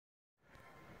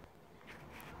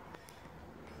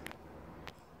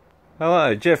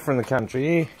Hello, Jeff from the country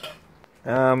here.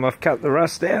 I've cut the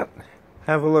rust out.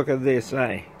 Have a look at this,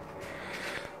 eh?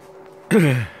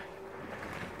 I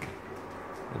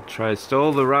traced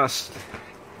all the rust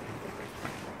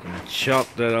and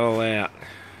chopped it all out.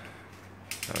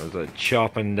 That was a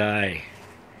chopping day.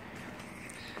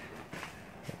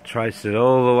 I traced it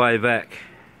all the way back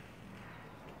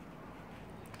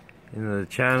into the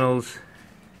channels.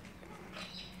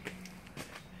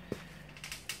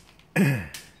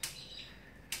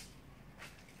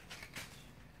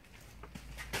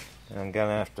 I'm going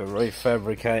to have to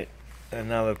refabricate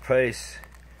another piece.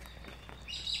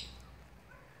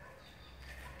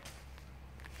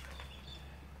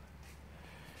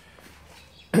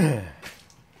 And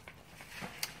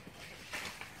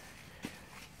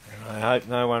I hope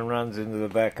no one runs into the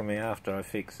back of me after I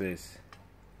fix this.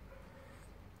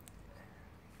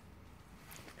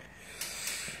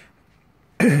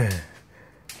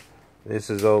 This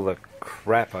is all the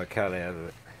crap I cut out of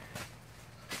it.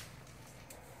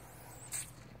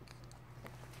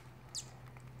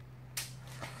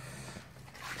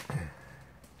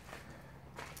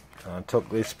 I took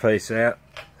this piece out.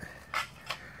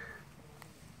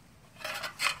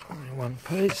 Only one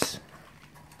piece.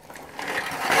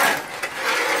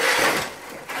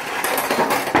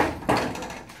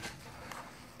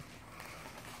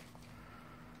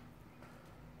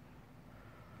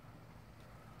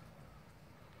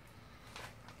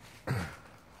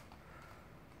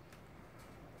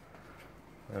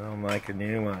 And I'll make a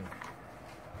new one.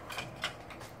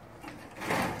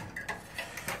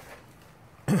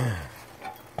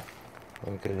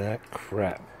 Look at that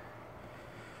crap.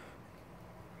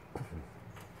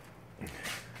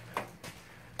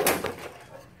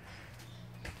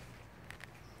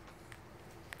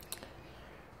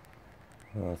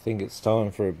 Well, I think it's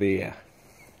time for a beer.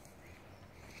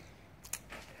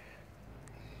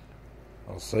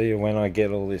 I'll see you when I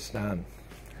get all this done.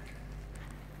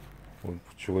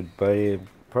 Which would be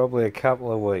probably a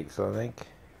couple of weeks, I think.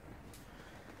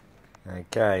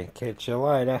 Okay, catch you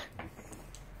later.